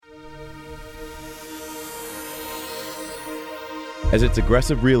As its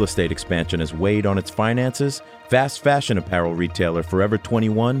aggressive real estate expansion has weighed on its finances, fast fashion apparel retailer Forever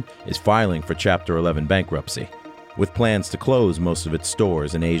 21 is filing for Chapter 11 bankruptcy, with plans to close most of its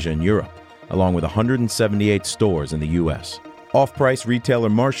stores in Asia and Europe, along with 178 stores in the U.S. Off-price retailer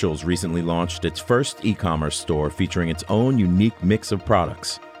Marshalls recently launched its first e-commerce store featuring its own unique mix of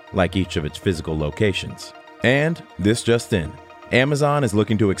products, like each of its physical locations. And this just in. Amazon is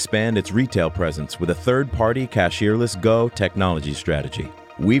looking to expand its retail presence with a third-party cashierless Go technology strategy.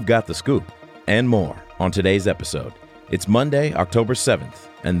 We've got the scoop and more on today's episode. It's Monday, October 7th,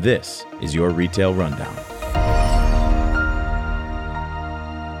 and this is your Retail Rundown.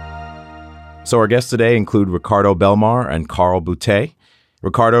 So our guests today include Ricardo Belmar and Carl Boutet.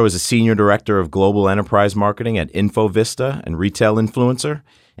 Ricardo is a Senior Director of Global Enterprise Marketing at InfoVista and Retail Influencer,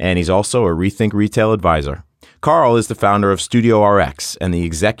 and he's also a Rethink Retail Advisor. Carl is the founder of Studio RX and the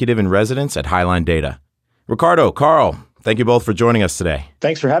executive in residence at Highline Data. Ricardo, Carl, thank you both for joining us today.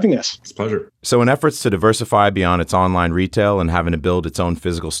 Thanks for having us. It's a pleasure. So in efforts to diversify beyond its online retail and having to build its own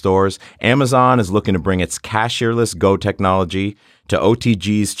physical stores, Amazon is looking to bring its cashierless Go technology to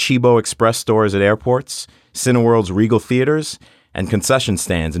OTG's Chibo Express stores at airports, Cineworld's Regal theaters, and concession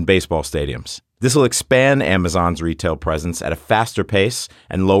stands in baseball stadiums. This will expand Amazon's retail presence at a faster pace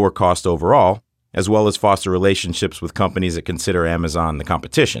and lower cost overall, as well as foster relationships with companies that consider Amazon the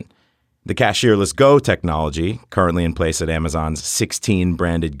competition. The cashierless Go technology, currently in place at Amazon's 16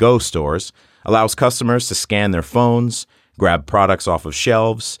 branded Go stores, allows customers to scan their phones, grab products off of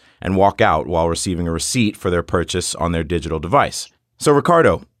shelves, and walk out while receiving a receipt for their purchase on their digital device. So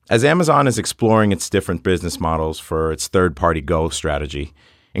Ricardo, as Amazon is exploring its different business models for its third-party Go strategy,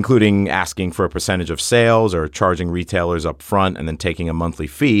 including asking for a percentage of sales or charging retailers up front and then taking a monthly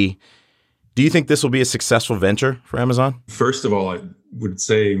fee, do you think this will be a successful venture for Amazon? First of all, I would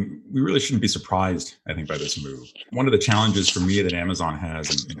say we really shouldn't be surprised, I think, by this move. One of the challenges for me that Amazon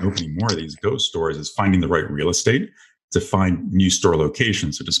has in opening more of these Go stores is finding the right real estate to find new store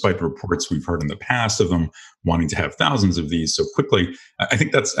locations. So despite the reports we've heard in the past of them wanting to have thousands of these so quickly, I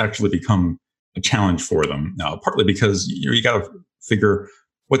think that's actually become a challenge for them. Now, partly because you got to figure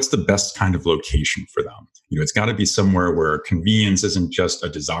what's the best kind of location for them. It's got to be somewhere where convenience isn't just a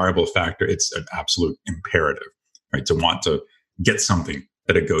desirable factor, it's an absolute imperative, right? To want to get something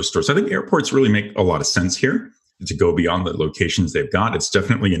at a Go store. So I think airports really make a lot of sense here to go beyond the locations they've got. It's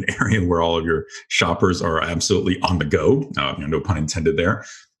definitely an area where all of your shoppers are absolutely on the go. No pun intended there.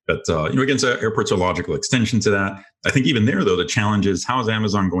 But again, so airports are a logical extension to that. I think even there, though, the challenge is how is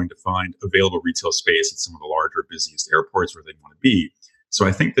Amazon going to find available retail space at some of the larger, busiest airports where they want to be? So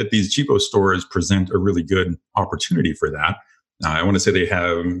I think that these Chibo stores present a really good opportunity for that. I want to say they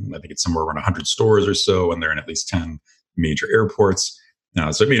have, I think it's somewhere around 100 stores or so, and they're in at least 10 major airports.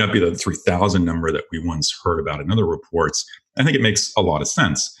 So it may not be the 3,000 number that we once heard about in other reports. I think it makes a lot of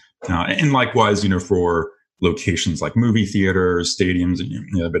sense. And likewise, for locations like movie theaters, stadiums,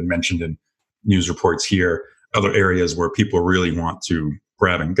 have been mentioned in news reports here, other areas where people really want to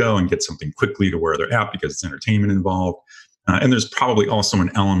grab and go and get something quickly to where they're at because it's entertainment involved. And there's probably also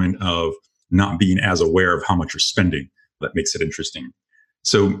an element of not being as aware of how much you're spending that makes it interesting.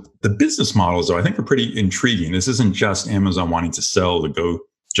 So the business models, though, I think are pretty intriguing. This isn't just Amazon wanting to sell the Go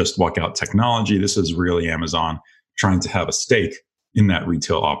Just Walk Out technology. This is really Amazon trying to have a stake in that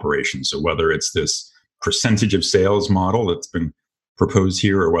retail operation. So whether it's this percentage of sales model that's been proposed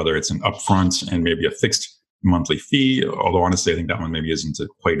here, or whether it's an upfront and maybe a fixed monthly fee, although honestly, I think that one maybe isn't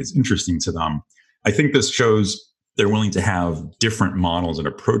quite as interesting to them. I think this shows they're willing to have different models and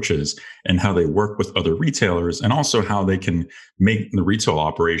approaches and how they work with other retailers, and also how they can make the retail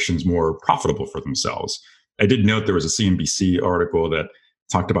operations more profitable for themselves. I did note there was a CNBC article that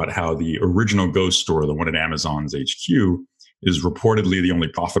talked about how the original Go store, the one at Amazon's HQ, is reportedly the only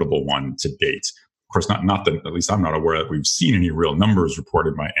profitable one to date. Of course, not that, at least I'm not aware that we've seen any real numbers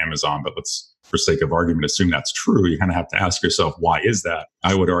reported by Amazon, but let's, for sake of argument, assume that's true. You kind of have to ask yourself, why is that?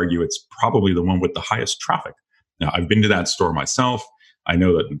 I would argue it's probably the one with the highest traffic. Now, I've been to that store myself. I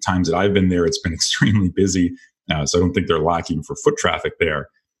know that the times that I've been there, it's been extremely busy. So I don't think they're lacking for foot traffic there.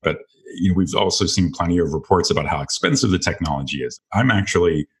 But we've also seen plenty of reports about how expensive the technology is. I'm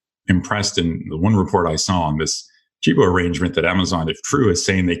actually impressed in the one report I saw on this Chibo arrangement that Amazon, if true, is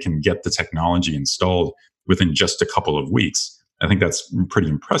saying they can get the technology installed within just a couple of weeks. I think that's pretty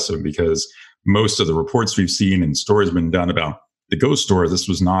impressive because most of the reports we've seen and stories have been done about the Go store, this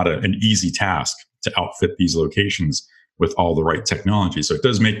was not an easy task to outfit these locations with all the right technology. So it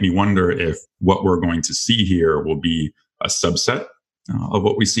does make me wonder if what we're going to see here will be a subset of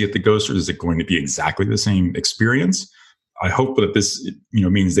what we see at the Go store. Is it going to be exactly the same experience? I hope that this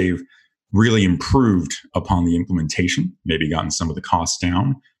means they've really improved upon the implementation, maybe gotten some of the costs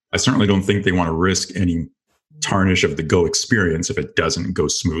down. I certainly don't think they want to risk any tarnish of the Go experience if it doesn't go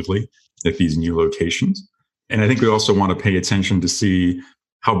smoothly at these new locations. And I think we also want to pay attention to see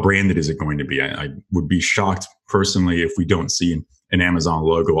how branded is it going to be. I would be shocked personally if we don't see an Amazon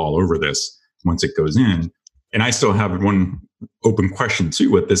logo all over this once it goes in. And I still have one open question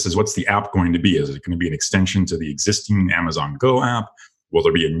too with this is what's the app going to be? Is it going to be an extension to the existing Amazon Go app? Will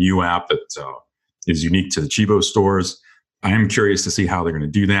there be a new app that is unique to the Chibo stores? I am curious to see how they're going to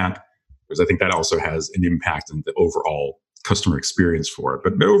do that, because I think that also has an impact on the overall customer experience for it.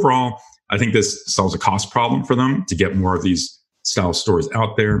 But overall, I think this solves a cost problem for them to get more of these style stores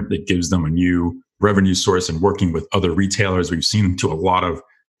out there. It gives them a new revenue source, and working with other retailers. We've seen them do a lot of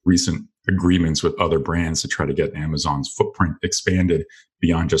recent agreements with other brands to try to get Amazon's footprint expanded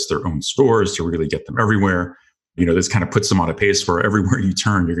beyond just their own stores to really get them everywhere. This kind of puts them on a pace for everywhere you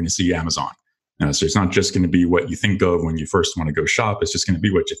turn, you're going to see Amazon. So it's not just going to be what you think of when you first want to go shop. It's just going to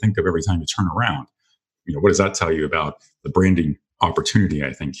be what you think of every time you turn around. What does that tell you about the branding opportunity,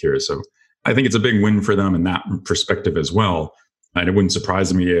 I think, here? So I think it's a big win for them in that perspective as well. And it wouldn't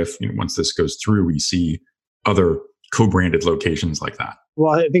surprise me if once this goes through, we see other co-branded locations like that.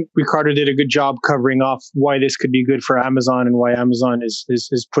 Well, I think Ricardo did a good job covering off why this could be good for Amazon and why Amazon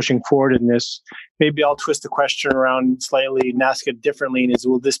is pushing forward in this. Maybe I'll twist the question around slightly and ask it differently. And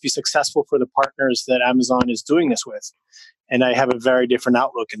will this be successful for the partners that Amazon is doing this with? And I have a very different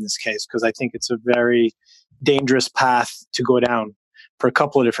outlook in this case, because I think it's a very dangerous path to go down for a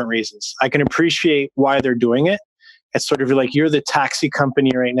couple of different reasons. I can appreciate why they're doing it. It's sort of like you're the taxi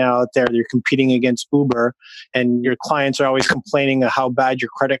company right now out there. You're competing against Uber, and your clients are always complaining of how bad your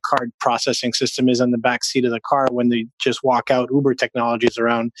credit card processing system is on the back seat of the car when they just walk out Uber technologies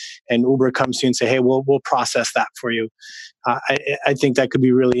around, and Uber comes to you and say, "Hey, we'll process that for you." I think that could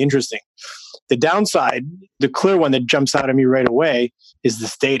be really interesting. The downside, the clear one that jumps out at me right away, is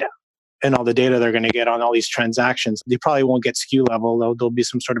this data. And all the data they're going to get on all these transactions. They probably won't get SKU level. There'll be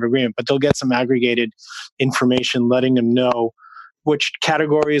some sort of agreement, but they'll get some aggregated information letting them know which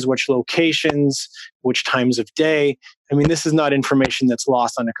categories, which locations, which times of day. I mean, this is not information that's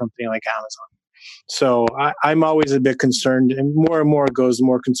lost on a company like Amazon. So I'm always a bit concerned, and more it goes, the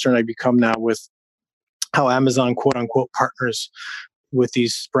more concerned I become now with how Amazon, quote unquote, partners with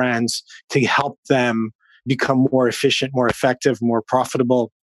these brands to help them become more efficient, more effective, more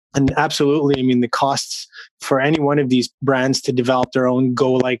profitable. And absolutely, I mean, the costs for any one of these brands to develop their own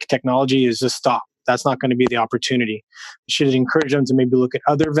Go-like technology is just stop. That's not going to be the opportunity. You should encourage them to maybe look at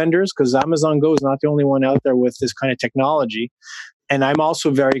other vendors, because Amazon Go is not the only one out there with this kind of technology. And I'm also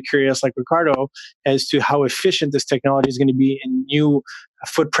very curious, like Ricardo, as to how efficient this technology is going to be in new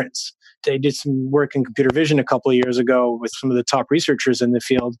footprints. They did some work in computer vision a couple of years ago with some of the top researchers in the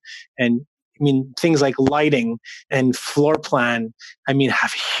field. And I mean, things like lighting and floor plan,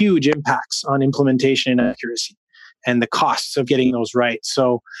 have huge impacts on implementation and accuracy and the costs of getting those right.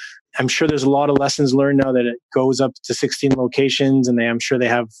 So I'm sure there's a lot of lessons learned now that it goes up to 16 locations, and I'm sure they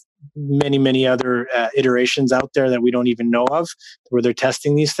have many, many other iterations out there that we don't even know of, where they're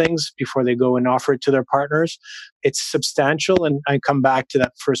testing these things before they go and offer it to their partners. It's substantial. And I come back to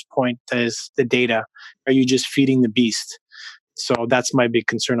that first point, is the data. Are you just feeding the beast? So that's my big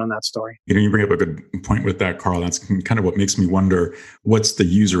concern on that story. You bring up a good point with that, Carl. That's kind of what makes me wonder, what's the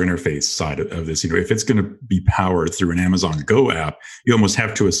user interface side of this? If it's going to be powered through an Amazon Go app, you almost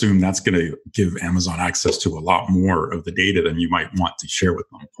have to assume that's going to give Amazon access to a lot more of the data than you might want to share with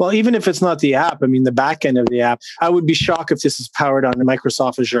them. Well, even if it's not the app, the back end of the app, I would be shocked if this is powered on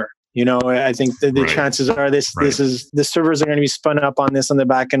Microsoft Azure. I think the right. Chances are the servers are going to be spun up on this on the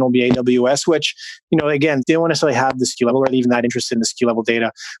back end will be AWS, which, again, they don't necessarily have the SKU level or even that interested in the SKU level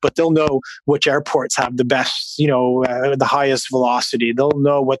data, but they'll know which airports have the best, the highest velocity. They'll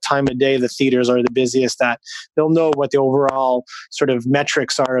know what time of day the theaters are the busiest at. They'll know what the overall sort of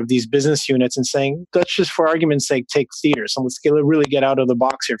metrics are of these business units, and saying, let's just, for argument's sake, take theaters. So let's really get out of the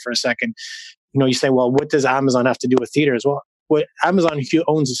box here for a second. You say, well, what does Amazon have to do with theaters? Well, Amazon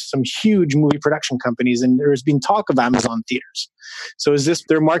owns some huge movie production companies, and there's been talk of Amazon theaters. So is this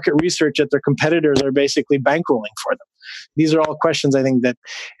their market research that their competitors are basically bankrolling for them? These are all questions I think that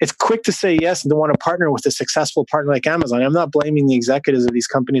it's quick to say yes and to want to partner with a successful partner like Amazon. I'm not blaming the executives of these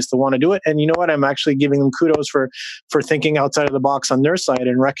companies to want to do it. And you know what? I'm actually giving them kudos for thinking outside of the box on their side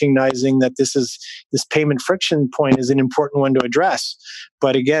and recognizing that this payment friction point is an important one to address.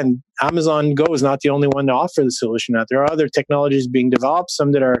 But again, Amazon Go is not the only one to offer the solution out there. There are other technologies being developed,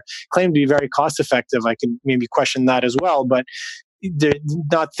 some that are claimed to be very cost effective. I can maybe question that as well. But they're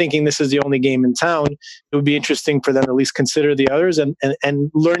not thinking this is the only game in town. It would be interesting for them to at least consider the others and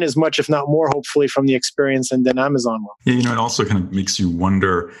learn as much, if not more, hopefully, from the experience and then Amazon will. Yeah, it also kind of makes you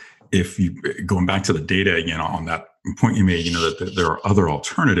wonder if you, going back to the data again on that point you made, that there are other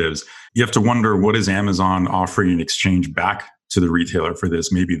alternatives. You have to wonder, what is Amazon offering in exchange back to the retailer for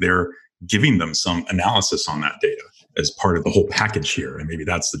this? Maybe they're giving them some analysis on that data as part of the whole package here. And maybe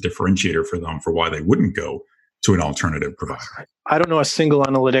that's the differentiator for them for why they wouldn't go to an alternative provider. I don't know a single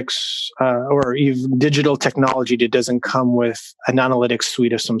analytics or even digital technology that doesn't come with an analytics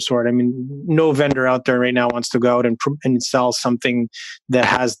suite of some sort. I mean, no vendor out there right now wants to go out and sell something that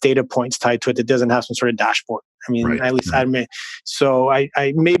has data points tied to it that doesn't have some sort of dashboard. I mean, right. At least I admit. So I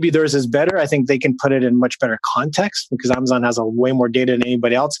maybe theirs is better. I think they can put it in much better context because Amazon has a way more data than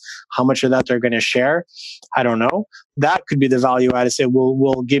anybody else. How much of that they're going to share, I don't know. That could be the value add. Say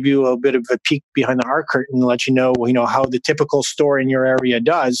we'll give you a bit of a peek behind the art curtain and let you know how the typical store in your area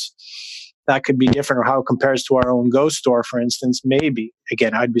does. That could be different, or how it compares to our own Go store, for instance. Maybe.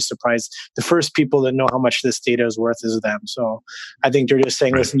 Again, I'd be surprised. The first people that know how much this data is worth is them. So I think they're just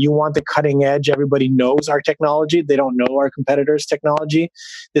saying, listen, you want the cutting edge. Everybody knows our technology. They don't know our competitors' technology.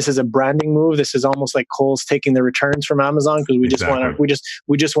 This is a branding move. This is almost like Kohl's taking the returns from Amazon because we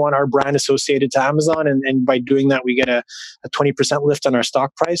just want our brand associated to Amazon. And by doing that, we get a 20% lift on our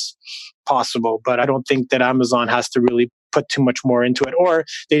stock price. Possible. But I don't think that Amazon has to really put too much more into it. Or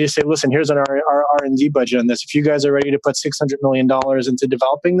they just say, listen, here's our R&D budget on this. If you guys are ready to put $600 million into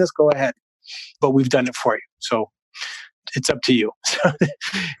developing this, go ahead. But we've done it for you. So it's up to you.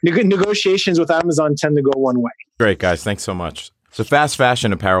 Negotiations with Amazon tend to go one way. Great, guys. Thanks so much. So fast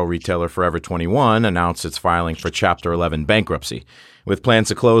fashion apparel retailer Forever 21 announced its filing for Chapter 11 bankruptcy, with plans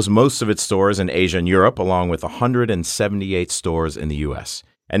to close most of its stores in Asia and Europe, along with 178 stores in the U.S.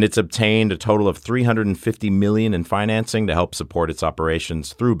 And it's obtained a total of $350 million in financing to help support its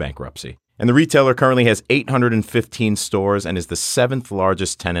operations through bankruptcy. And the retailer currently has 815 stores and is the seventh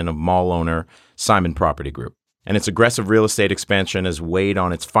largest tenant of mall owner Simon Property Group. And its aggressive real estate expansion has weighed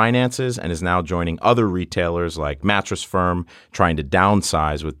on its finances and is now joining other retailers like Mattress Firm trying to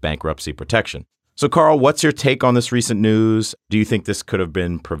downsize with bankruptcy protection. So, Carl, what's your take on this recent news? Do you think this could have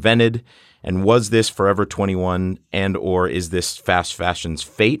been prevented? And was this Forever 21 and or is this fast fashion's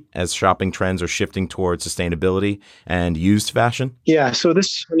fate as shopping trends are shifting towards sustainability and used fashion? Yeah, so this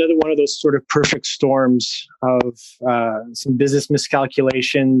is another one of those sort of perfect storms of some business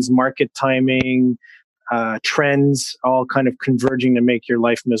miscalculations, market timing, trends, all kind of converging to make your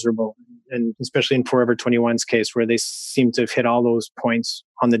life miserable. And especially in Forever 21's case, where they seem to have hit all those points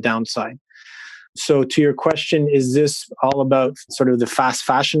on the downside. So to your question, is this all about sort of the fast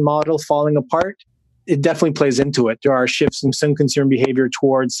fashion model falling apart? It definitely plays into it. There are shifts in some consumer behavior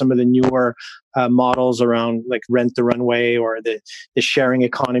towards some of the newer models around like Rent the Runway or the sharing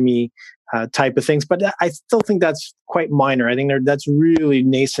economy type of things. But I still think that's quite minor. I think that's really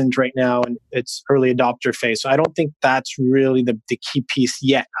nascent right now and it's early adopter phase. So I don't think that's really the key piece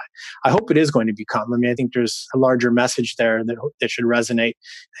yet. I hope it is going to become. I mean, I think there's a larger message there that should resonate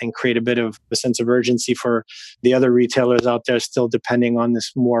and create a bit of a sense of urgency for the other retailers out there still depending on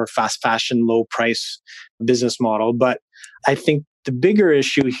this more fast fashion, low price business model. But I think the bigger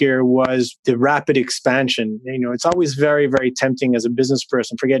issue here was the rapid expansion. It's always very, very tempting as a business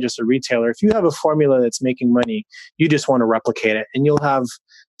person, forget just a retailer. If you have a formula that's making money, you just want to replicate it. And you'll have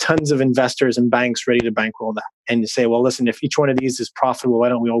tons of investors and banks ready to bankroll that and say, well, listen, if each one of these is profitable, why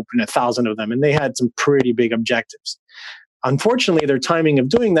don't we open 1,000 of them? And they had some pretty big objectives. Unfortunately, their timing of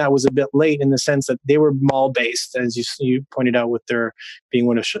doing that was a bit late in the sense that they were mall-based, as you pointed out, with their being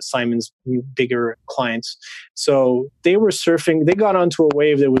one of Simon's bigger clients. So they were surfing, they got onto a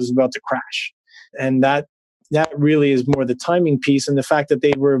wave that was about to crash. And that really is more the timing piece and the fact that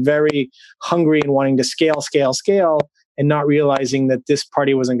they were very hungry and wanting to scale, and not realizing that this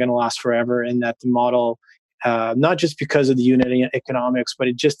party wasn't going to last forever and that the model, not just because of the unit economics, but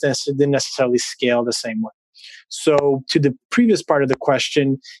it just didn't necessarily scale the same way. So to the previous part of the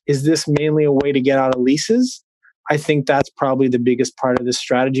question, is this mainly a way to get out of leases? I think that's probably the biggest part of this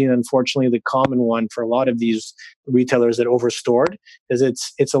strategy. And unfortunately, the common one for a lot of these retailers that overstored is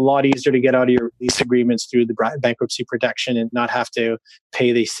it's a lot easier to get out of your lease agreements through the bankruptcy protection and not have to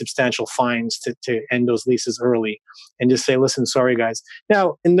pay the substantial fines to end those leases early and just say, listen, sorry, guys.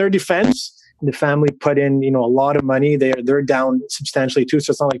 Now, in their defense, the family put in, a lot of money. They're down substantially too. So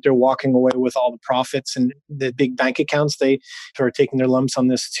it's not like they're walking away with all the profits and the big bank accounts. They are taking their lumps on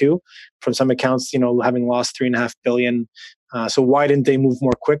this too. From some accounts, having lost $3.5 billion So why didn't they move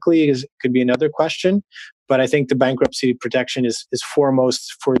more quickly could be another question. But I think the bankruptcy protection is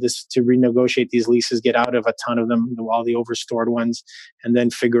foremost for this, to renegotiate these leases, get out of a ton of them, all the overstored ones, and then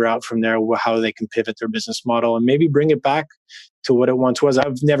figure out from there how they can pivot their business model and maybe bring it back to what it once was.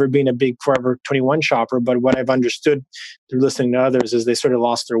 I've never been a big Forever 21 shopper, but what I've understood through listening to others is they sort of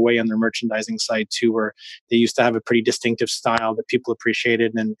lost their way on their merchandising side too, where they used to have a pretty distinctive style that people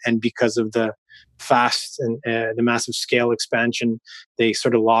appreciated. And because of the fast and the massive scale expansion, they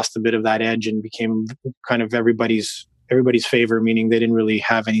sort of lost a bit of that edge and became kind of everybody's favor, meaning they didn't really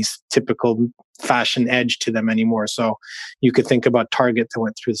have any typical fashion edge to them anymore. So you could think about Target that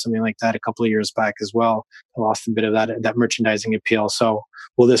went through something like that a couple of years back as well. They lost a bit of that merchandising appeal. So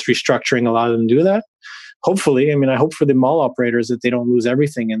will this restructuring allow them to do that? Hopefully. I mean, I hope for the mall operators that they don't lose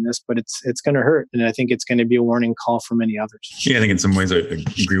everything in this, but it's going to hurt. And I think it's going to be a warning call for many others. Yeah, I think in some ways I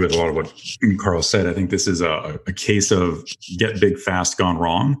agree with a lot of what Carl said. I think this is a case of get big fast gone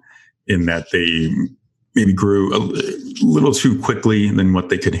wrong, in that they maybe grew a little too quickly than what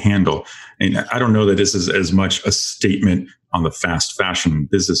they could handle. And I don't know that this is as much a statement on the fast fashion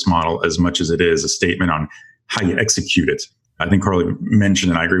business model as much as it is a statement on how you execute it. I think Carly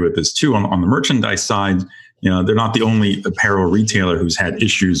mentioned, and I agree with this too, on the merchandise side, they're not the only apparel retailer who's had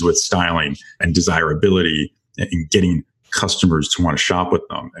issues with styling and desirability and getting customers to want to shop with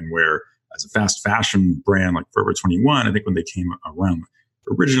them. And where as a fast fashion brand like Forever 21, I think when they came around,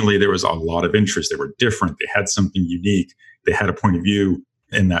 originally there was a lot of interest. They were different. They had something unique. They had a point of view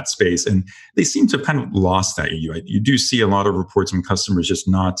in that space. And they seem to have kind of lost that. You do see a lot of reports from customers just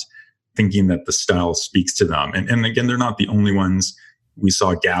not thinking that the style speaks to them. And again, they're not the only ones. We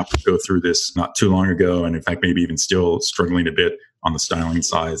saw Gap go through this not too long ago. And in fact, maybe even still struggling a bit on the styling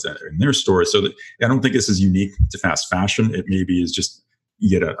side in their stores. So I don't think this is unique to fast fashion. It maybe is just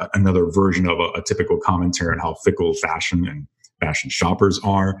yet another version of a typical commentary on how fickle fashion and fashion shoppers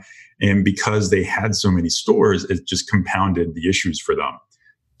are. And because they had so many stores, it just compounded the issues for them.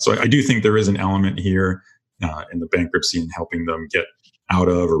 So I do think there is an element here in the bankruptcy and helping them get out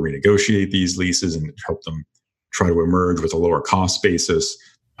of or renegotiate these leases and help them try to emerge with a lower cost basis.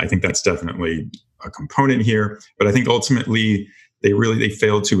 I think that's definitely a component here. But I think ultimately they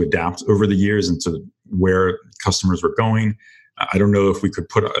failed to adapt over the years into where customers were going. I don't know if we could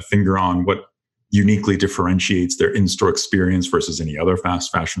put a finger on what uniquely differentiates their in-store experience versus any other fast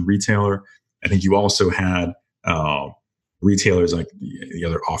fashion retailer. I think you also had retailers like the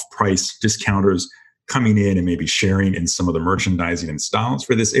other off-price discounters coming in and maybe sharing in some of the merchandising and styles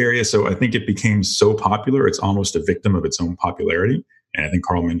for this area. So I think it became so popular, it's almost a victim of its own popularity. And I think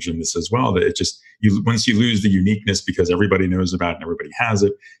Carl mentioned this as well, that it just, once you lose the uniqueness because everybody knows about it and everybody has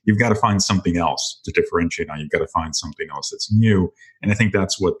it, you've got to find something else to differentiate on. You've got to find something else that's new. And I think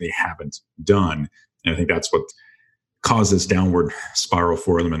that's what they haven't done. And I think that's what caused this downward spiral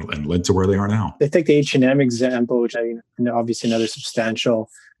for them and led to where they are now. I think the H&M example, which obviously another substantial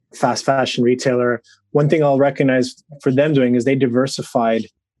fast fashion retailer, one thing I'll recognize for them doing is they diversified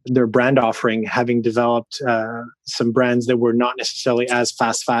their brand offering, having developed some brands that were not necessarily as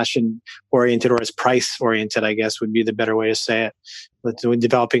fast fashion oriented or as price oriented, I guess would be the better way to say it. But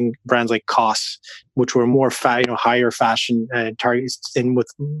developing brands like COS, which were more higher fashion targets and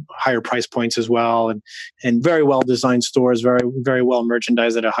with higher price points as well, and very well designed stores, very very well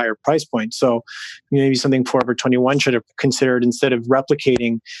merchandised at a higher price point. So maybe something Forever 21 should have considered instead of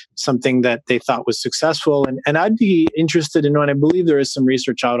replicating something that they thought was successful. And I'd be interested in knowing, I believe there is some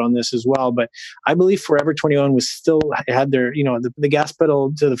research out on this as well, but I believe Forever 21 was still had their the gas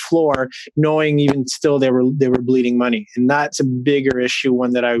pedal to the floor, knowing even still they were bleeding money, and that's a bigger issue,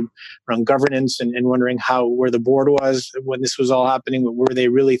 one that I around governance and wondering where the board was when this was all happening. Were they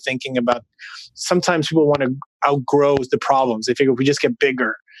really thinking about? Sometimes people want to outgrow the problems. They figure if we just get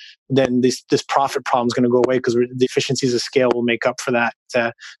bigger, then this profit problem is going to go away because the efficiencies of scale will make up for that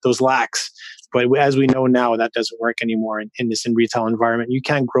those lacks. But as we know now, that doesn't work anymore in this retail environment. You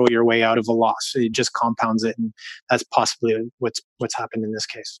can't grow your way out of a loss. It just compounds it. And that's possibly what's happened in this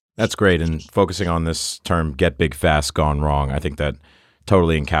case. That's great. And focusing on this term, get big fast gone wrong, I think that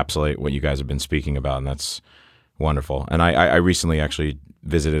totally encapsulate what you guys have been speaking about. And that's wonderful. And I recently actually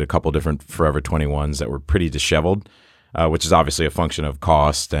visited a couple different Forever 21s that were pretty disheveled, which is obviously a function of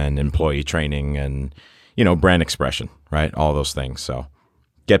cost and employee training and, brand expression, right? All those things. So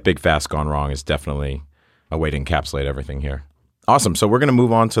get big fast gone wrong is definitely a way to encapsulate everything here. Awesome. So we're going to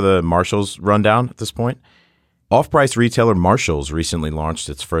move on to the Marshalls rundown at this point. Off-price retailer Marshalls recently launched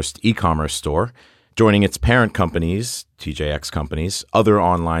its first e-commerce store, joining its parent companies, TJX Companies, other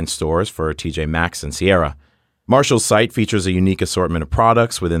online stores for TJ Maxx and Sierra. Marshalls' site features a unique assortment of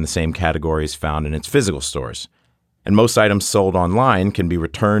products within the same categories found in its physical stores. And most items sold online can be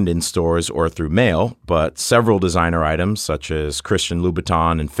returned in stores or through mail, but several designer items, such as Christian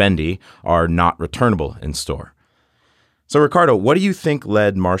Louboutin and Fendi, are not returnable in store. So, Ricardo, what do you think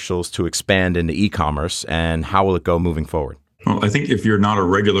led Marshalls to expand into e-commerce, and how will it go moving forward? Well, I think if you're not a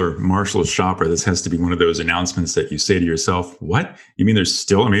regular Marshalls shopper, this has to be one of those announcements that you say to yourself, what? You mean there's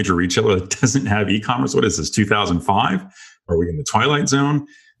still a major retailer that doesn't have e-commerce? What is this, 2005? Are we in the Twilight Zone?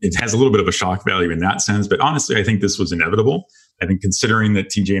 It has a little bit of a shock value in that sense. But honestly, I think this was inevitable. I think considering that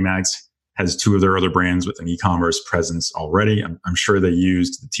TJ Maxx has two of their other brands with an e-commerce presence already, I'm sure they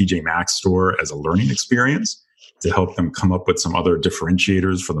used the TJ Maxx store as a learning experience to help them come up with some other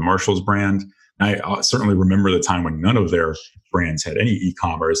differentiators for the Marshalls brand. I certainly remember the time when none of their brands had any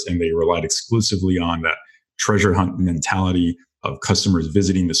e-commerce and they relied exclusively on that treasure hunt mentality of customers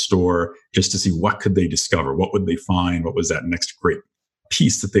visiting the store just to see what could they discover, what would they find, what was that next great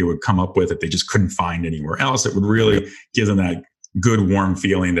piece that they would come up with that they just couldn't find anywhere else that would really give them that good, warm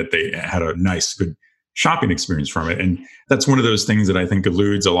feeling that they had a nice, good shopping experience from it. And that's one of those things that I think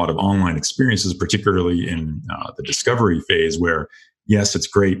eludes a lot of online experiences, particularly in the discovery phase, where, yes, it's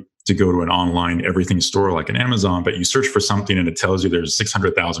great to go to an online everything store like an Amazon, but you search for something and it tells you there's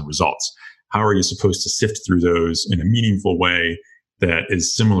 600,000 results. How are you supposed to sift through those in a meaningful way that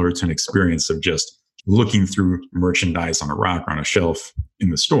is similar to an experience of just looking through merchandise on a rack or on a shelf in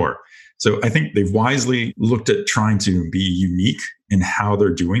the store? So I think they've wisely looked at trying to be unique in how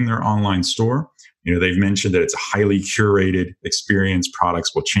they're doing their online store. You know, they've mentioned that it's a highly curated experience.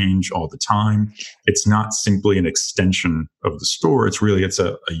 Products will change all the time. It's not simply an extension of the store. It's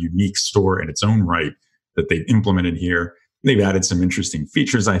a unique store in its own right that they've implemented here. They've added some interesting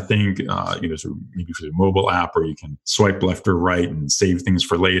features, I think, maybe for the mobile app where you can swipe left or right and save things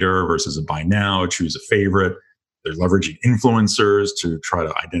for later versus a buy now, choose a favorite. They're leveraging influencers to try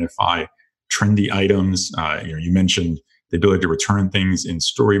to identify trendy items. You mentioned the ability to return things in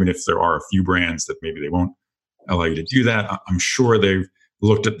store, even if there are a few brands that maybe they won't allow you to do that. I'm sure they've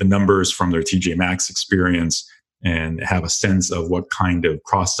looked at the numbers from their TJ Maxx experience and have a sense of what kind of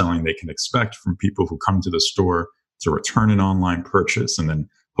cross-selling they can expect from people who come to the store to return an online purchase and then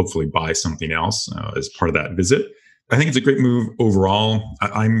hopefully buy something else as part of that visit. I think it's a great move overall.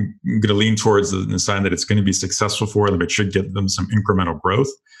 I'm going to lean towards the side that it's going to be successful for them. It should get them some incremental growth.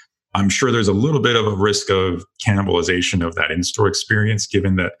 I'm sure there's a little bit of a risk of cannibalization of that in-store experience,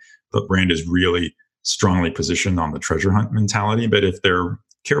 given that the brand is really strongly positioned on the treasure hunt mentality. But if they're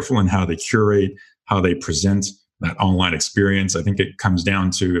careful in how they curate, how they present that online experience, I think it comes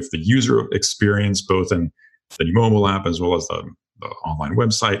down to if the user experience, both in the mobile app as well as the online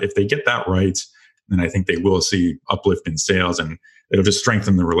website, if they get that right, then I think they will see uplift in sales and it'll just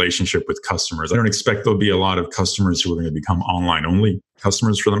strengthen the relationship with customers. I don't expect there'll be a lot of customers who are going to become online only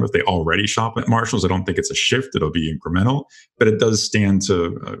customers for them if they already shop at Marshalls. I don't think it's a shift. It'll be incremental, but it does stand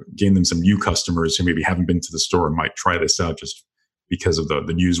to gain them some new customers who maybe haven't been to the store and might try this out just because of the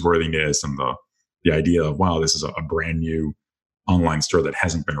newsworthiness and the idea of, wow, this is a brand new online store that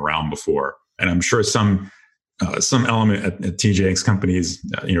hasn't been around before. And I'm sure some element at TJX companies,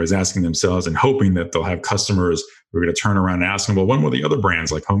 is asking themselves and hoping that they'll have customers who are going to turn around and ask them, well, when will the other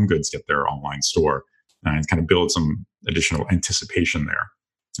brands like HomeGoods get their online store? And kind of build some additional anticipation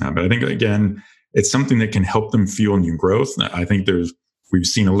there. But I think, again, it's something that can help them fuel new growth. I think we've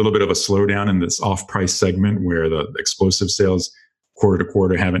seen a little bit of a slowdown in this off-price segment where the explosive sales quarter to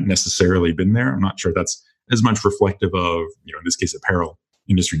quarter haven't necessarily been there. I'm not sure that's as much reflective of, in this case, apparel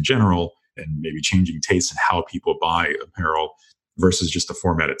industry in general, and maybe changing tastes in how people buy apparel versus just the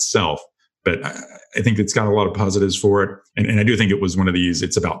format itself. But I think it's got a lot of positives for it. And I do think it was one of these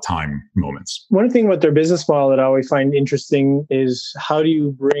it's about time moments. One thing with their business model that I always find interesting is how do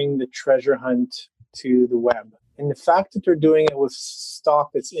you bring the treasure hunt to the web? And the fact that they're doing it with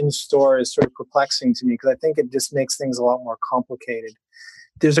stock that's in store is sort of perplexing to me because I think it just makes things a lot more complicated.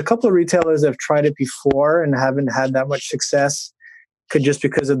 There's a couple of retailers that have tried it before and haven't had that much success. Could just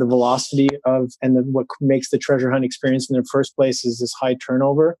because of the velocity what makes the treasure hunt experience in the first place is this high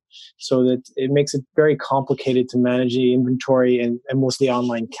turnover. So that it makes it very complicated to manage the inventory and mostly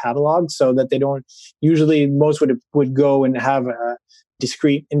online catalog so that they don't usually most would go and have a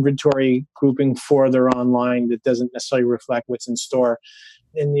discrete inventory grouping for their online that doesn't necessarily reflect what's in store.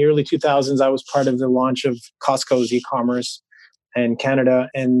 In the early 2000s, I was part of the launch of Costco's e-commerce in Canada.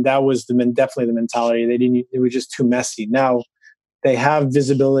 And that was definitely the mentality. It was just too messy. Now, they have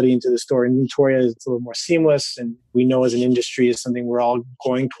visibility into the store inventory. It's a little more seamless. And we know as an industry is something we're all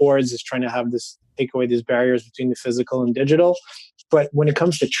going towards is trying to have this, take away these barriers between the physical and digital. But when it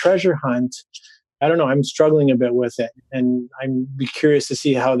comes to treasure hunt, I don't know, I'm struggling a bit with it, and I'm be curious to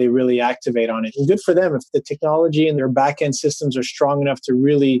see how they really activate on it. And good for them if the technology and their back-end systems are strong enough to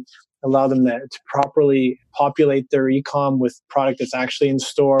really allow them to properly populate their e-com with product that's actually in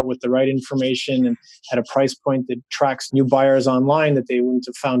store with the right information and at a price point that attracts new buyers online that they wouldn't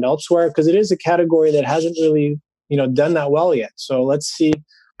have found elsewhere, because it is a category that hasn't really, done that well yet. So let's see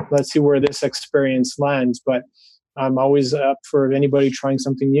where this experience lands. But I'm always up for anybody trying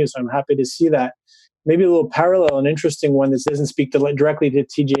something new. So I'm happy to see that. Maybe a little parallel, an interesting one that doesn't speak directly to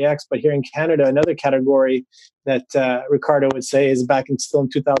TJX, but here in Canada, another category that Ricardo would say is still in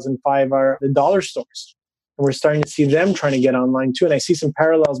 2005 are the dollar stores. And we're starting to see them trying to get online too. And I see some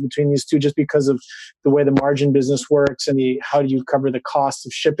parallels between these two just because of the way the margin business works and how do you cover the cost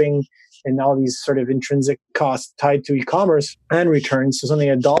of shipping and all these sort of intrinsic costs tied to e-commerce and returns. So something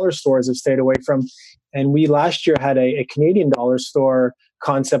that dollar stores have stayed away from. And we last year had a Canadian dollar store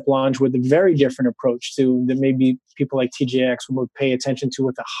concept launch with a very different approach to that maybe people like TJX would pay attention to,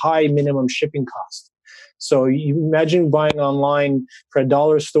 with a high minimum shipping cost. So you imagine buying online for a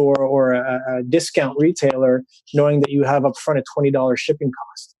dollar store or a discount retailer, knowing that you have upfront a $20 shipping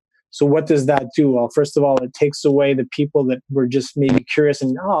cost. So what does that do? Well, first of all, it takes away the people that were just maybe curious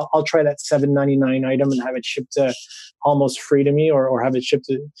and, I'll try that $7.99 item and have it shipped almost free to me, or have it shipped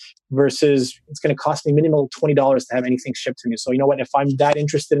versus it's going to cost me minimal $20 to have anything shipped to me. So you know what? If I'm that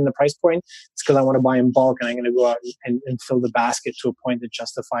interested in the price point, it's because I want to buy in bulk and I'm going to go out and fill the basket to a point that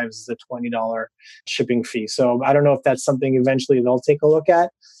justifies the $20 shipping fee. So I don't know if that's something eventually they'll take a look at.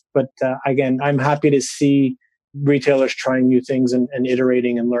 But again, I'm happy to see retailers trying new things and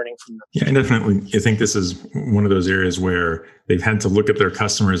iterating and learning from them. Yeah, definitely. I think this is one of those areas where they've had to look at their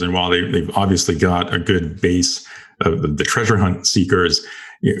customers, and while they've obviously got a good base of the treasure hunt seekers,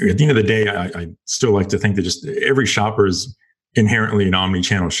 at the end of the day, I still like to think that just every shopper is inherently an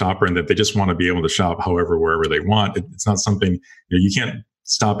omni-channel shopper, and that they just want to be able to shop however, wherever they want. It's not something, you can't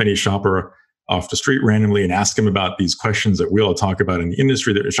stop any shopper off the street randomly and ask them about these questions that we all talk about in the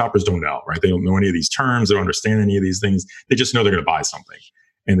industry that shoppers don't know, right? They don't know any of these terms. They don't understand any of these things. They just know they're going to buy something,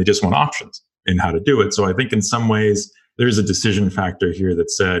 and they just want options in how to do it. So I think in some ways, there's a decision factor here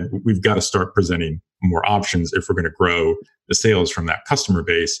that said, we've got to start presenting more options if we're going to grow the sales from that customer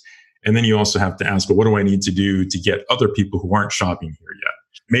base. And then you also have to ask, well, what do I need to do to get other people who aren't shopping here yet?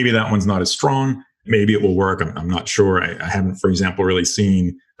 Maybe that one's not as strong. Maybe it will work. I'm not sure. I haven't, for example, really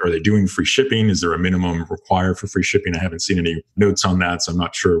seen, are they doing free shipping? Is there a minimum required for free shipping? I haven't seen any notes on that, so I'm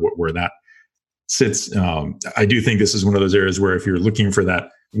not sure where that sits. I do think this is one of those areas where if you're looking for that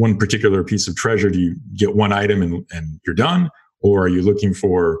one particular piece of treasure, do you get one item and you're done? Or are you looking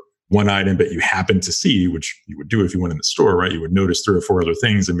for one item that you happen to see, which you would do if you went in the store, right? You would notice 3 or 4 other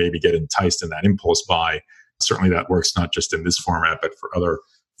things and maybe get enticed in that impulse buy. Certainly that works not just in this format, but for other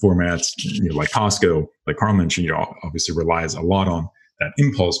formats, like Costco, like Carl mentioned, obviously relies a lot on that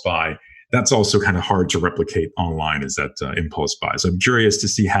impulse buy. That's also kind of hard to replicate online, is that impulse buy. So I'm curious to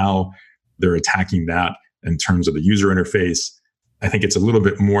see how they're attacking that in terms of the user interface. I think it's a little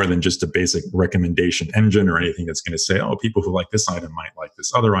bit more than just a basic recommendation engine or anything that's going to say, people who like this item might like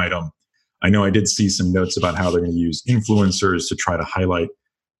this other item. I know I did see some notes about how they're going to use influencers to try to highlight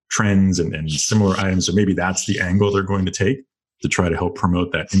trends and similar items. So maybe that's the angle they're going to take to try to help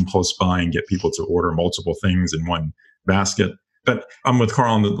promote that impulse buy and get people to order multiple things in one basket. But I'm with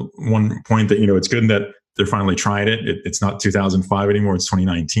Carl on the one point that, it's good that they're finally trying it. It's not 2005 anymore. It's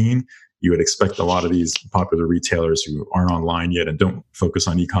 2019. You would expect a lot of these popular retailers who aren't online yet and don't focus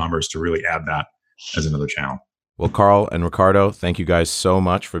on e-commerce to really add that as another channel. Well, Carl and Ricardo, thank you guys so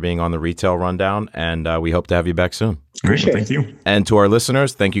much for being on the Retail Rundown, and we hope to have you back soon. Great. Well, thank you. And to our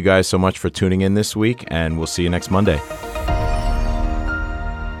listeners, thank you guys so much for tuning in this week, and we'll see you next Monday.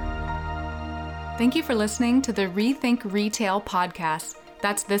 Thank you for listening to the Rethink Retail podcast.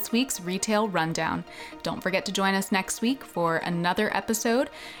 That's this week's Retail Rundown. Don't forget to join us next week for another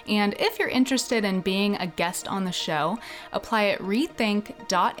episode. And if you're interested in being a guest on the show, apply at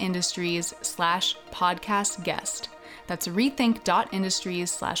rethink.industries/podcast guest. That's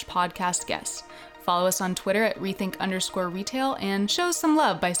rethink.industries/podcast guest. Follow us on Twitter at rethink_retail and show us some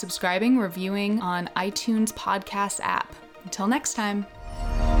love by subscribing, reviewing on iTunes podcast app. Until next time.